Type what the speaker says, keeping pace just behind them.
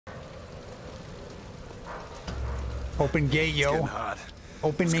Open gate, yo.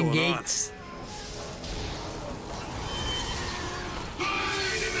 Opening gates.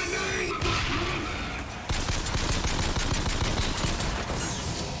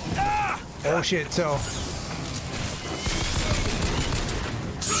 Oh shit, so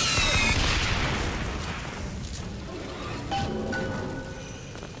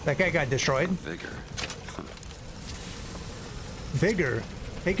that guy got destroyed. Vigor.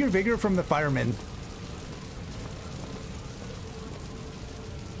 Take your vigor from the firemen.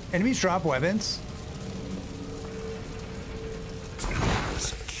 Enemies drop weapons.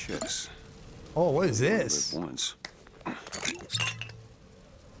 Kiss. Oh, what is this? Once.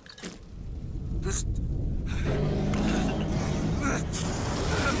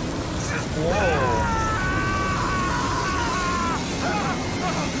 Whoa.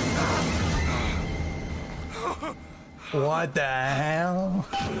 What the hell?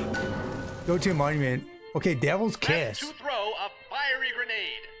 Go to monument. Okay, Devil's Kiss. To throw a fiery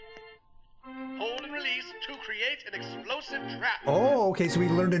grenade. Hold and release to create an explosive trap. Oh, okay, so we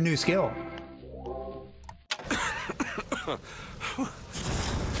learned a new skill.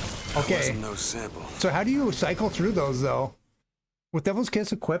 Okay. No sample. So how do you cycle through those though? With Devil's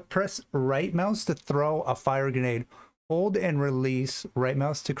Kiss equipped, press right mouse to throw a fire grenade. Hold and release right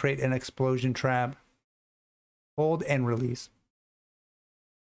mouse to create an explosion trap. Hold and release.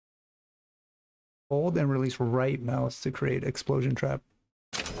 Hold and release right mouse to create explosion trap.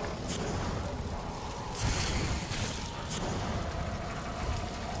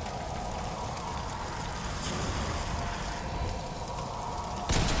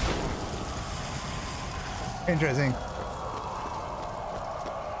 Interesting.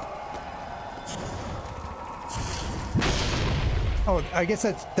 Oh, I guess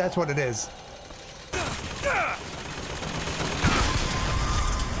that's what it is.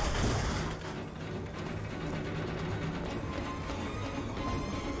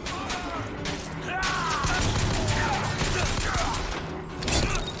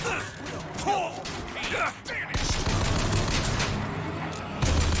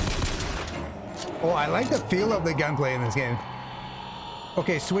 Oh, I like the feel of the gunplay in this game.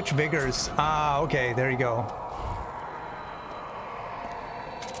 Okay, switch vigors. Ah, okay, there you go.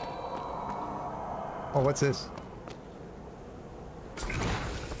 Oh, what's this?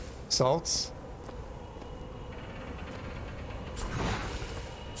 Salts?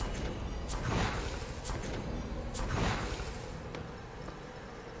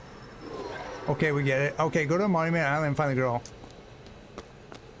 Okay, we get it. Okay, go to Monument Island and find the girl.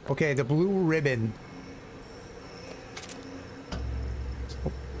 Okay, the blue ribbon.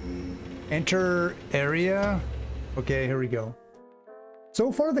 Enter area. Okay, here we go.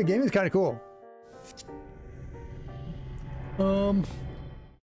 So far, the game is kind of cool.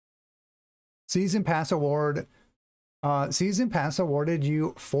 Season Pass award. Season Pass awarded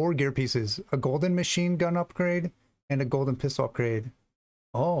you 4 gear pieces, a golden machine gun upgrade, and a golden pistol upgrade.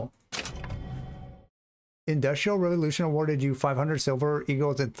 Oh. Industrial Revolution awarded you 500 silver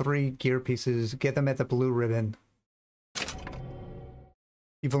eagles and 3 gear pieces. Get them at the blue ribbon.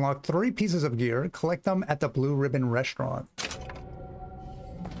 You've unlocked 3 pieces of gear. Collect them at the blue ribbon restaurant.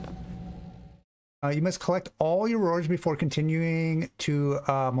 You must collect all your rewards before continuing to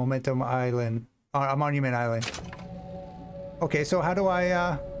Monument Island. Okay, so how do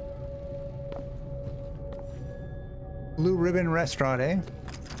I blue ribbon restaurant, eh?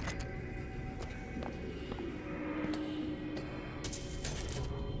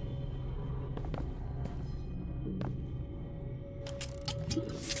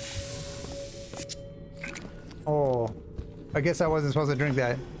 Oh, I guess I wasn't supposed to drink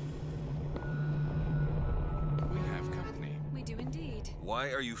that. We have company. We do indeed.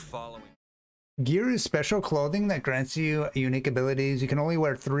 Why are you following? Gear is special clothing that grants you unique abilities. You can only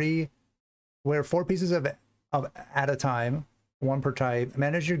wear 4 pieces of at a time, 1 per type.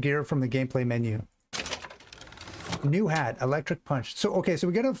 Manage your gear from the gameplay menu. New hat, electric punch. So okay, so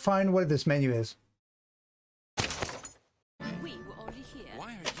we gotta find what this menu is. We were already here.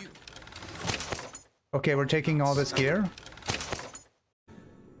 Why are you? Okay, we're taking all this gear.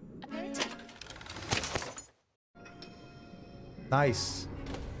 Nice.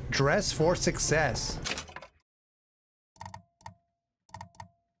 Dress for success.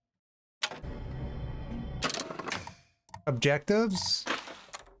 Objectives.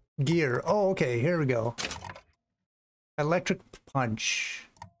 Gear. Oh, okay, here we go. Electric punch.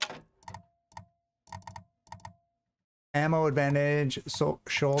 Ammo advantage.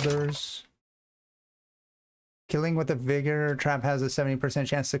 Shoulders. Killing with a vigor trap has a 70%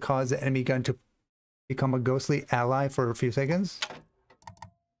 chance to cause the enemy gun to become a ghostly ally for a few seconds.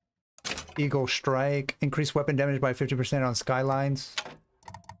 Eagle Strike. Increase weapon damage by 50% on skylines.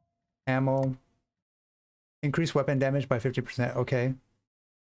 Ammo. Increase weapon damage by 50%. Okay.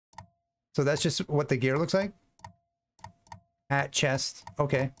 So that's just what the gear looks like? Hat, chest.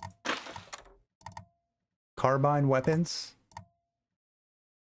 Okay. Carbine weapons.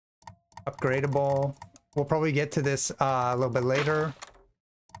 Upgradable. We'll probably get to this a little bit later.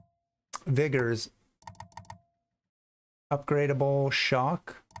 Vigors. Upgradable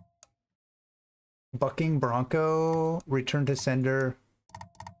shock. Bucking Bronco. Return to sender.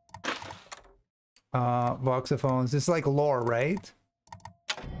 Voxophones. This is like lore, right?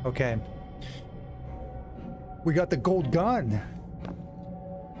 Okay. We got the gold gun.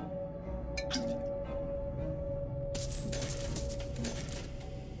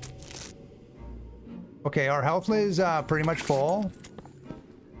 Okay, our health is pretty much full.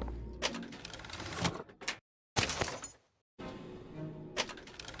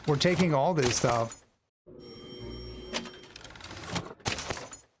 We're taking all this stuff.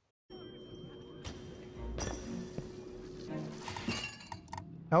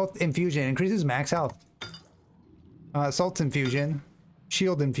 Health infusion increases max health. Assault infusion.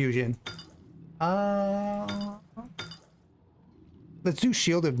 Shield infusion. Let's do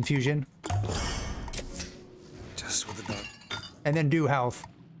shield infusion. Just with the dog. And then do health.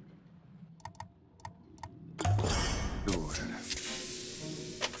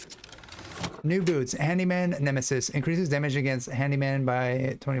 New boots. Handyman Nemesis. Increases damage against Handyman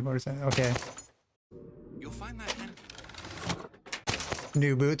by 24%. Okay. You'll find that handy.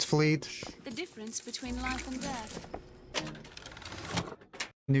 New boots fleet. The difference between life and death.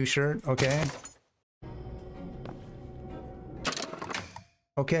 New shirt. Okay.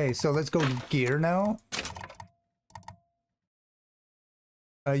 Okay, so let's go gear now.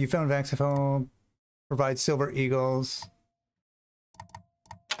 You found Vaxophone. Provides silver eagles.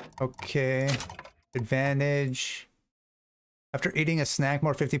 Okay. Advantage. After eating a snack,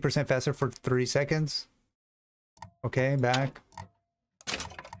 more 50% faster for 3 seconds. Okay, back.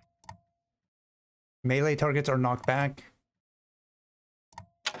 Melee targets are knocked back.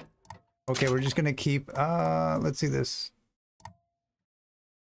 Okay, we're just gonna keep, let's see this.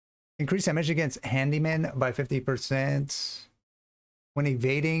 Increase damage against Handyman by 50%. When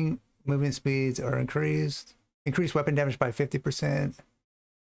evading, movement speeds are increased. Increase weapon damage by 50%.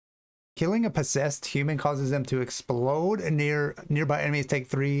 Killing a possessed human causes them to explode and nearby enemies take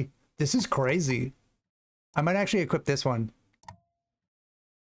 3. This is crazy. I might actually equip this one.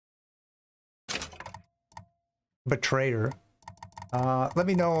 Betrayer. Let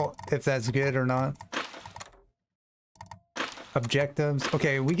me know if that's good or not. Objectives.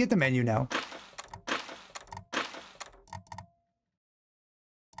 Okay, we get the menu now.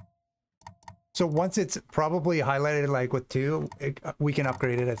 So once it's probably highlighted like with 2, we can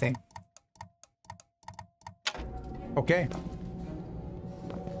upgrade it, I think. Okay.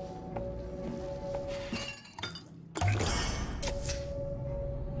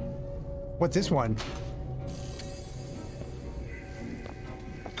 What's this one?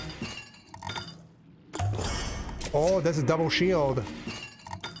 Oh, that's a double shield.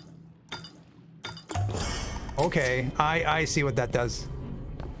 Okay, I see what that does.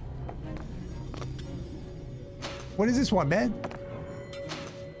 What is this one, man?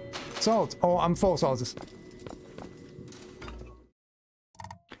 Salt. Oh, I'm full of salts.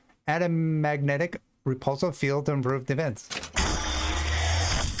 Add a magnetic repulsive field to improve defense.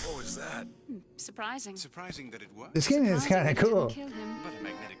 What was that? Surprising. Surprising that it works. This game is kind of cool. Kill him. But a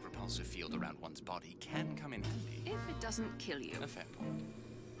magnetic repulsive field around one's body can come in handy. If it doesn't kill you. A fair point.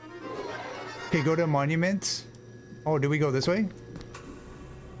 Okay, go to monument. Oh, do we go this way?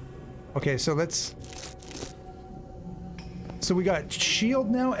 Okay, so let's... So we got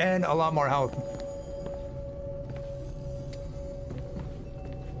shield now and a lot more health.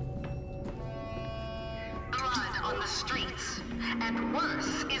 Blood on the streets. And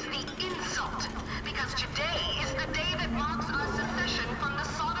worse is the insult. Because today is the day that marks our secession from the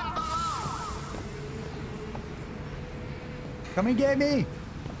Sodom below. Come and get me.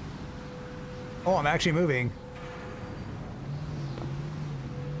 Oh, I'm actually moving.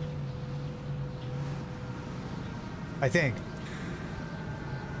 I think.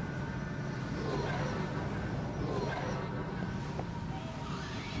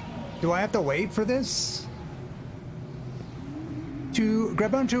 Do I have to wait for this? To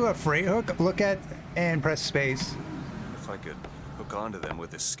grab onto a freight hook, look at and press space. If I could hook onto them with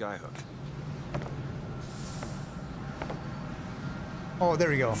this skyhook. Oh, there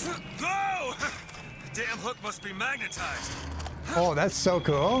we go. Go! Damn hook must be magnetized. Oh, that's so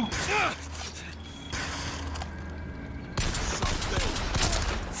cool.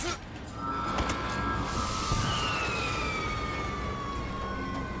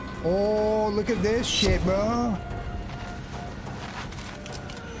 Oh, look at this shit, bro.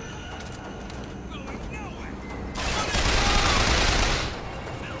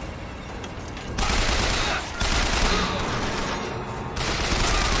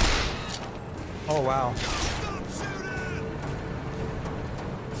 Oh, wow.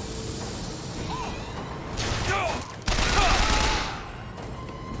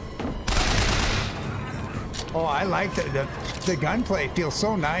 Oh, I like the gunplay. Feels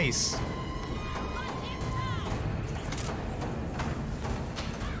so nice.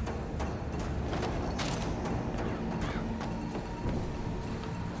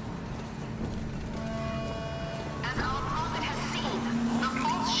 As our prophet has seen, the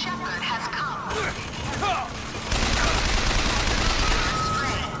false shepherd has come.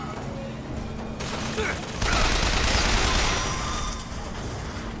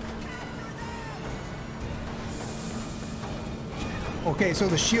 Okay, so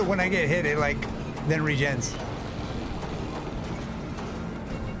the shield, when I get hit, it like then regens.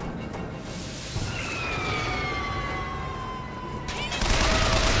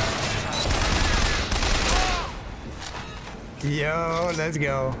 Yo, let's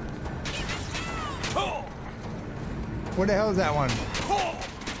go. Where the hell is that one?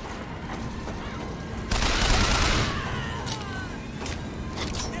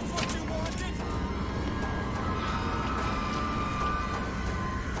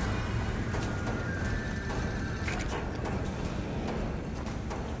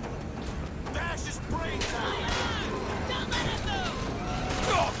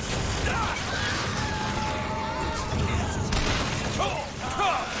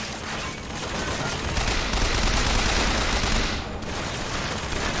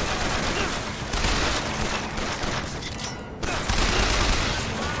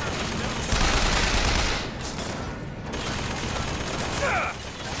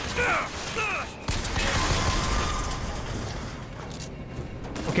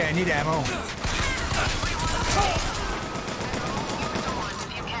 Okay, I need ammo.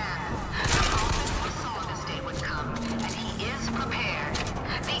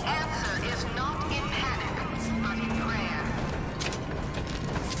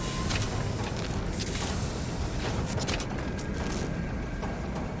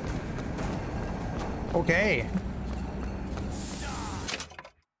 Okay.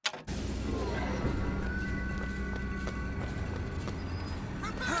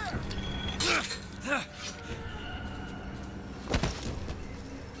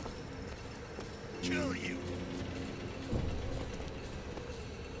 Kill you.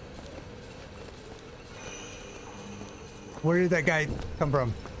 Where did that guy come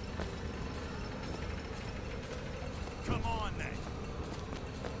from? Come on then.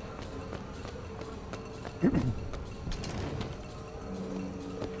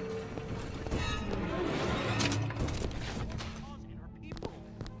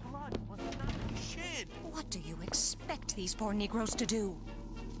 What do you expect these poor Negroes to do?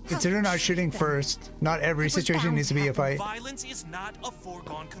 Consider not shooting first. Not every situation needs to be a fight. Violence is not a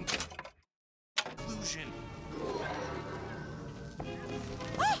foregone conclusion.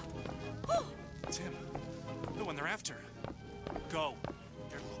 Tim, the one they're after. Go.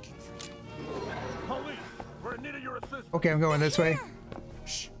 They're looking for you. Police, we're in need of your assistance. Okay, I'm going this way.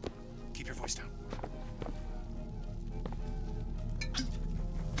 Shh. Keep your voice down.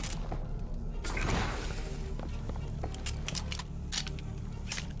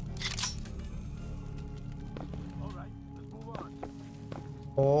 All right, let's move on.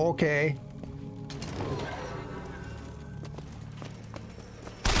 Okay.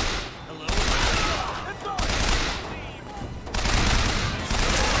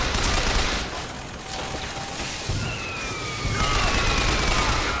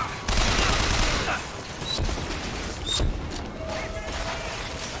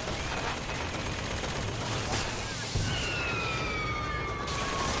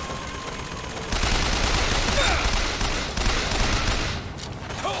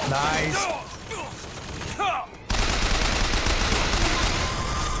 Nice.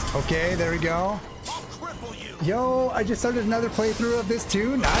 Okay, there we go. Yo, I just started another playthrough of this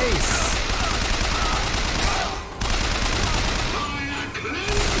too. Nice.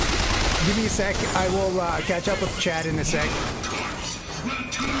 Give me a sec. I will catch up with Chad in a sec.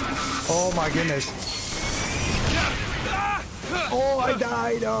 Oh my goodness. Oh, I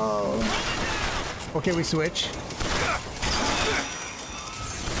died. Oh. Okay, we switch.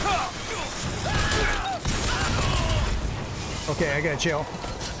 Okay, I gotta chill.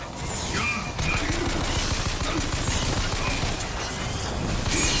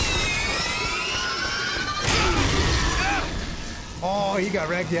 Oh, he got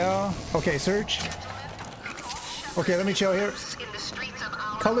wrecked, yo. Okay, search. Okay, let me chill here.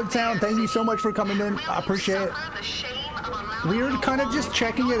 Colored Sound, thank you so much for coming in. I appreciate it. We were kind of just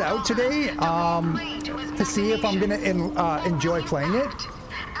checking it out today to see if I'm gonna enjoy playing it,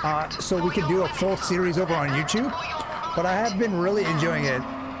 so we could do a full series over on YouTube. But I have been really enjoying it.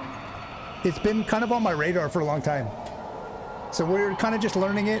 It's been kind of on my radar for a long time, so we're kind of just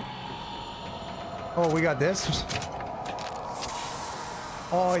learning it. Oh, we got this.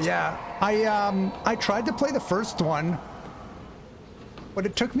 Oh yeah, I tried to play the first one, but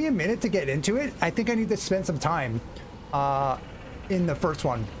it took me a minute to get into it. I think I need to spend some time in the first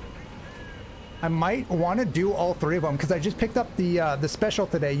one. I might want to do all three of them because I just picked up the special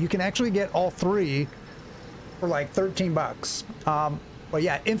today. You can actually get all three for like 13 bucks. But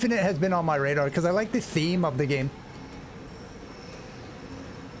yeah, Infinite has been on my radar because I like the theme of the game.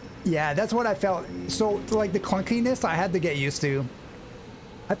 Yeah, that's what I felt. So like the clunkiness I had to get used to.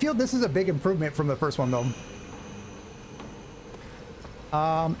 I feel this is a big improvement from the first one though.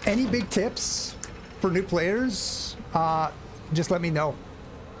 Any big tips for new players? Just let me know,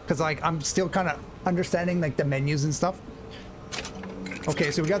 because like I'm still kind of understanding like the menus and stuff.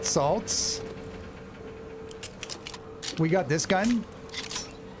 Okay, so we got salts. We got this gun.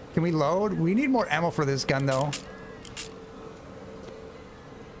 Can we load? We need more ammo for this gun though.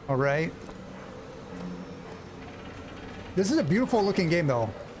 All right. This is a beautiful looking game though.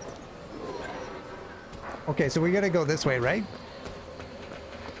 Okay, so we gotta go this way, right?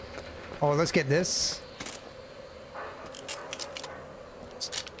 Oh, let's get this.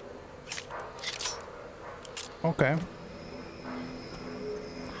 Okay.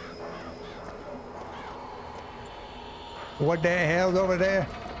 What the hell's over there?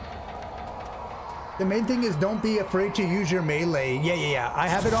 The main thing is don't be afraid to use your melee. Yeah. I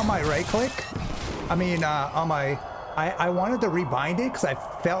have it on my right click. I mean, on my... I wanted to rebind it because I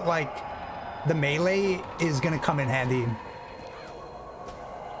felt like the melee is going to come in handy.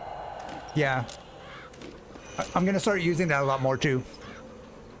 Yeah. I'm going to start using that a lot more too.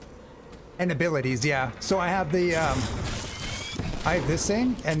 And abilities, yeah. So I have the... I have this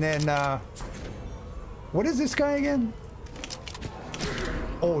thing, and then... what is this guy again?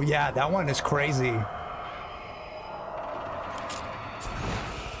 Oh yeah, that one is crazy.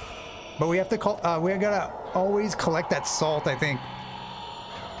 But we have to call... we gotta always collect that salt, I think.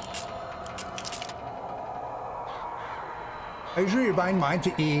 I usually rebind mine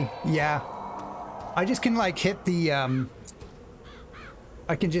to E. Yeah. I just can like hit the...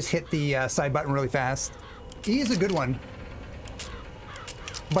 I can just hit the side button really fast. E is a good one.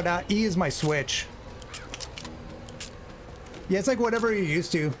 But E is my switch. Yeah, it's like whatever you're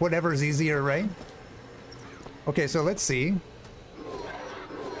used to. Whatever is easier, right? Okay, so let's see.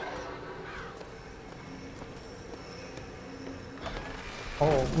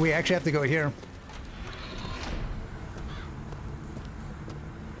 Oh, we actually have to go here.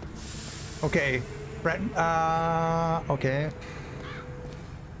 Okay. Okay.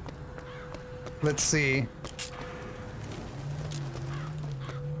 Let's see.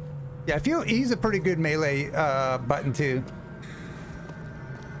 Yeah, I feel E's a pretty good melee button too.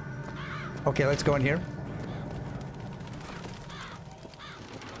 Okay, let's go in here.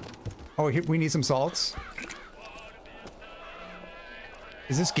 Oh, here, we need some salts.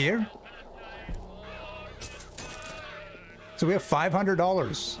 Is this gear? So we have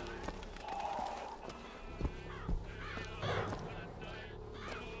 $500.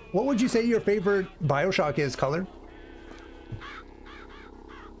 What would you say your favorite BioShock is, Color?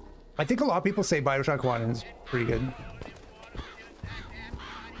 I think a lot of people say BioShock 1 is pretty good.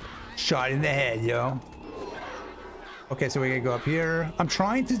 Shot in the head, yo. Okay, so we gotta go up here. I'm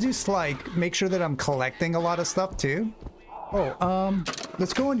trying to just like make sure that I'm collecting a lot of stuff too. Oh,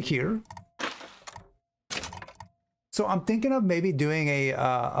 let's go in here. So I'm thinking of maybe doing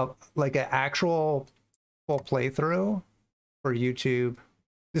a like an actual full playthrough for YouTube.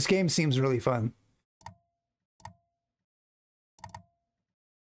 This game seems really fun.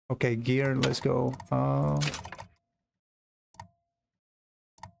 Okay, gear, let's go.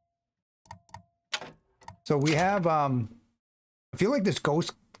 So we have, I feel like this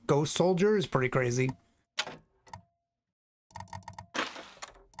ghost soldier is pretty crazy.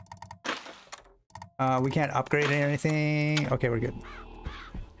 We can't upgrade anything. Okay, we're good.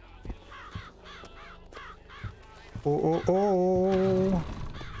 Oh.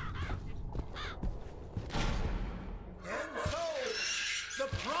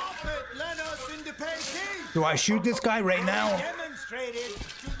 Do I shoot this guy right now?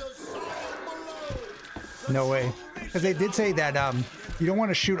 No way. Because they did say that you don't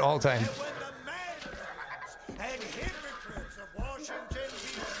want to shoot all the time.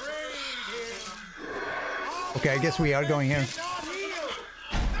 Okay, I guess we are going here.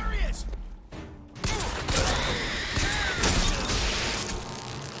 There he is!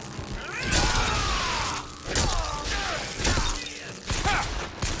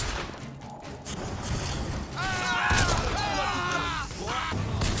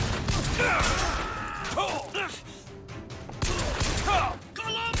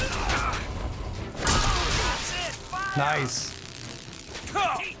 Nice.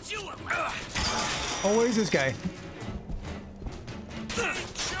 Oh, where is this guy?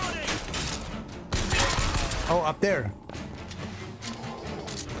 Oh, up there.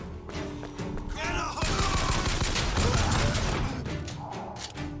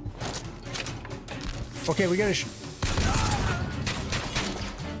 Okay, we gotta.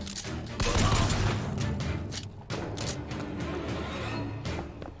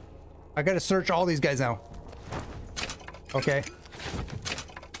 I gotta search all these guys now. Okay.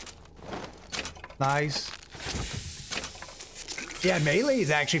 Nice. Yeah, melee is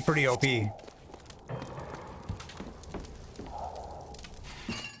actually pretty OP.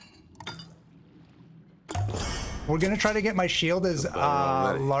 We're gonna try to get my shield as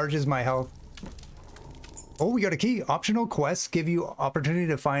large as my health. Oh, we got a key. Optional quests give you opportunity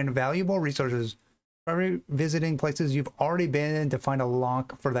to find valuable resources. Try visiting places you've already been in to find a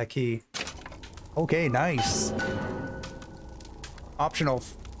lock for that key. Okay, nice. Optional.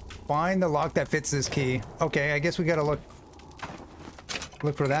 Find the lock that fits this key. Okay, I guess we gotta look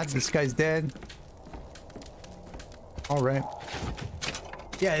for that. This guy's dead. All right.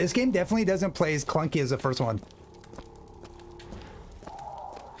 Yeah, this game definitely doesn't play as clunky as the first one.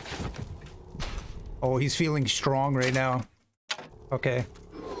 Oh, he's feeling strong right now. Okay.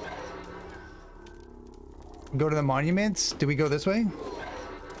 Go to the monuments. Do we go this way?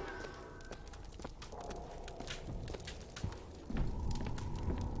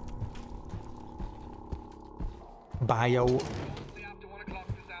 Bio.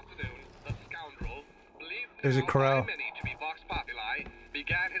 There's a crow.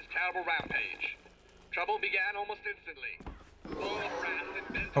 Began his terrible rampage. Trouble began almost instantly.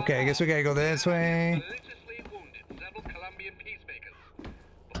 Okay, I guess we gotta go this way.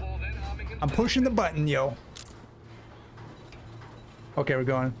 I'm pushing the button, yo. Okay, we're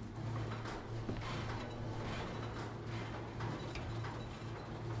going.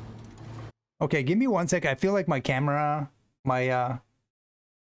 Okay, give me 1 sec. I feel like my camera, my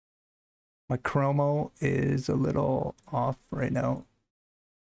chromo is a little off right now.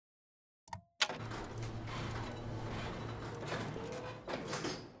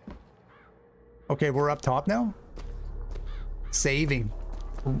 Okay, we're up top now. Saving.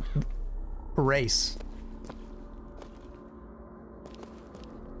 Race.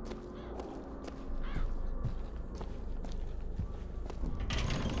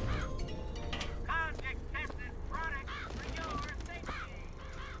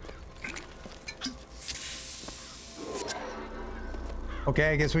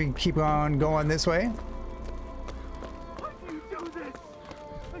 Okay, I guess we keep on going this way.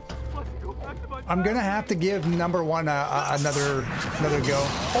 I'm gonna have to give number one another go.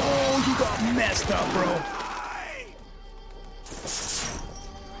 Oh, you got messed up, bro.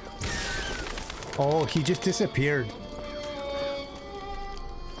 Oh, he just disappeared.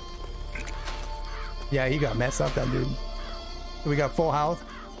 Yeah, he got messed up, that dude. We got full health.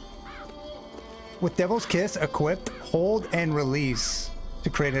 With Devil's Kiss equipped, hold and release to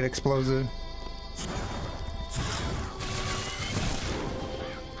create an explosive.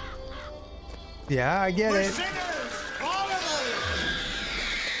 Yeah, I get it.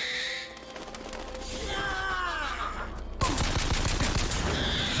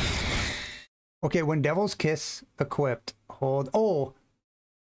 Okay, when Devil's Kiss equipped, hold. Oh.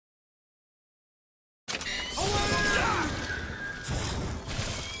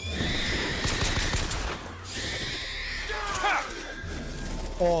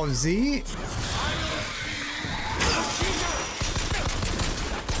 Oh, Z.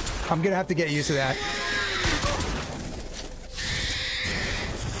 I'm gonna have to get used to that.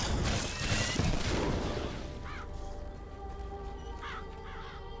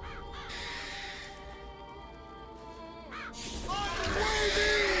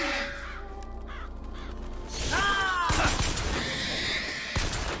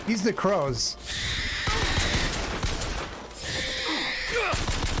 He's the crows.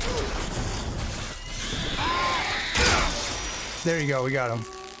 There you go, we got him.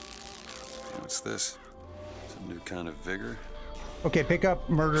 What's this? Some new kind of vigor? Okay, pick up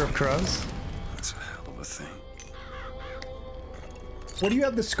Murder of Crows. That's a hell of a thing. What do you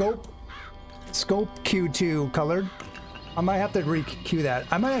have the scope Q2 colored? I might have to re-Q that.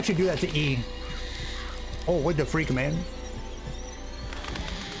 I might actually do that to E. Oh, what the freak, man?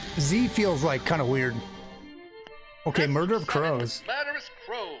 Z feels like kind of weird. Okay, murder of crows. Murderous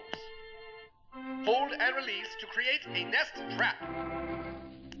crows. Hold and release to create a nest trap.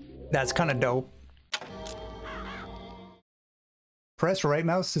 That's kind of dope. Press right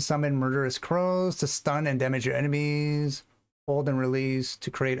mouse to summon murderous crows to stun and damage your enemies. Hold and release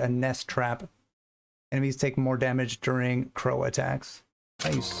to create a nest trap. Enemies take more damage during crow attacks.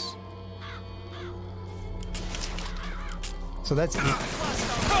 Nice. So that's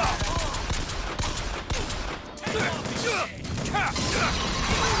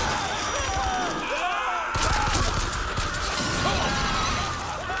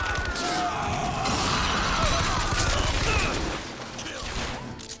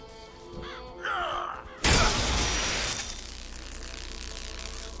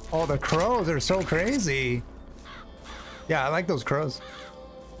oh, the crows are so crazy. Yeah, I like those crows.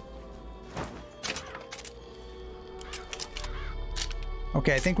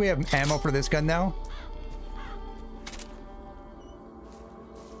 Okay, I think we have ammo for this gun now.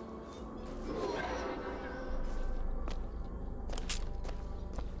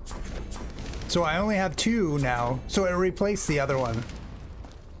 So I only have 2 now, so it replaced the other one.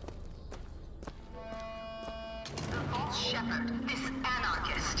 The false shepherd, this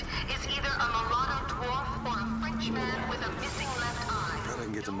anarchist, is either a mulatto dwarf or a Frenchman with a missing left eye. Bet I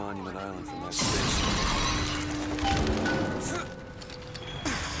can get to Monument Island from that station.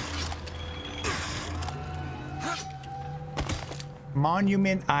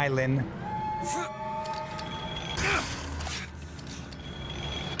 Monument Island.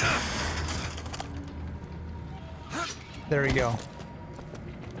 There we go.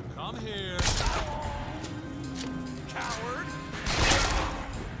 Come here. Coward.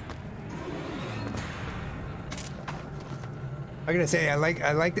 I gotta say, I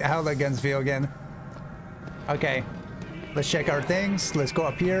like how the guns feel again. Okay, let's check our things. Let's go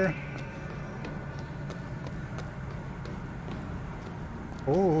up here.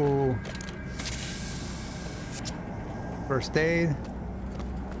 Oh, first aid.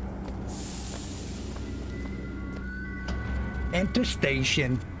 Enter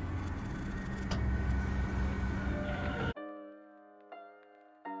station.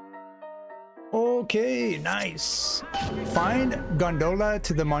 Okay, nice. Find gondola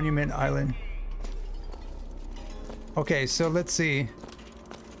to the Monument Island. Okay, so let's see.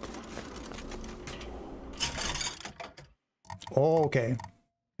 Oh, okay.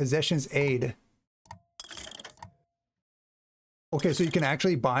 Possessions aid. Okay, so you can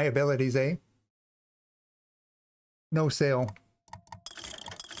actually buy abilities, eh? No sale.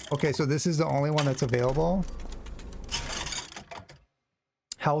 Okay, so this is the only one that's available.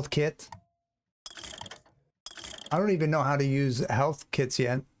 Health kit. I don't even know how to use health kits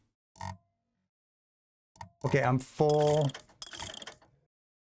yet. Okay, I'm full.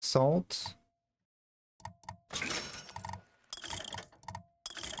 Salt.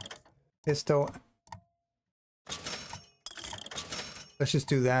 Pistol. Let's just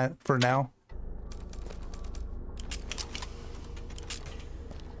do that for now.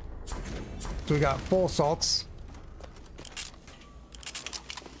 So we got full salts.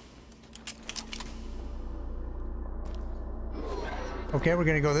 Okay, we're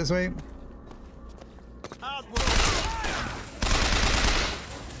gonna go this way.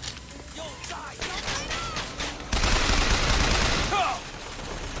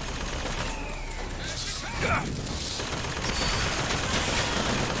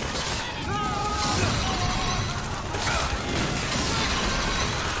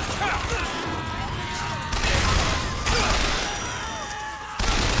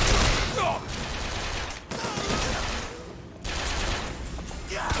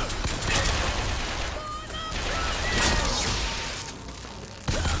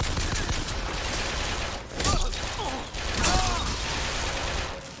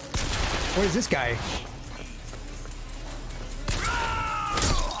 What is this guy?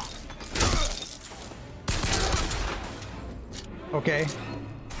 Okay.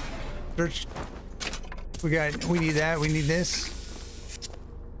 Search. We need that. We need this.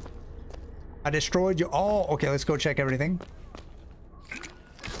 I destroyed you all. Okay, let's go check everything.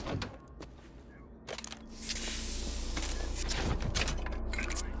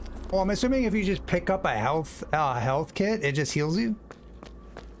 Oh, I'm assuming if you just pick up a health kit, it just heals you.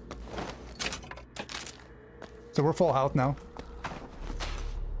 So we're full health now.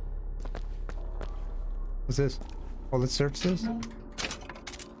 What's this? Oh, let's search this.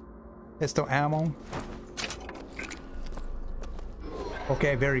 Pistol ammo.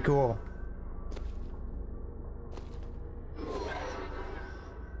 Okay, very cool.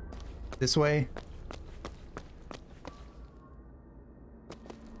 This way.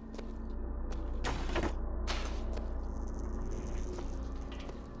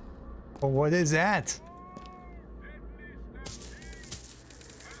 Oh, what is that?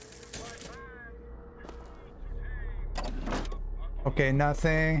 Okay,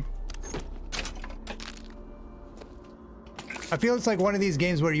 nothing. I feel it's like one of these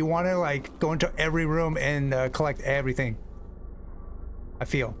games where you want to like go into every room and collect everything. I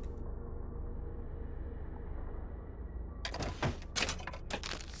feel.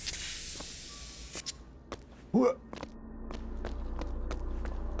 Whoa.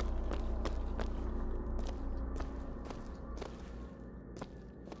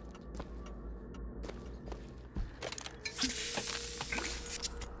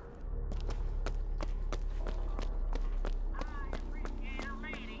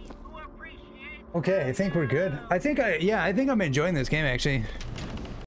 Okay, I think we're good. I think I'm enjoying this game actually.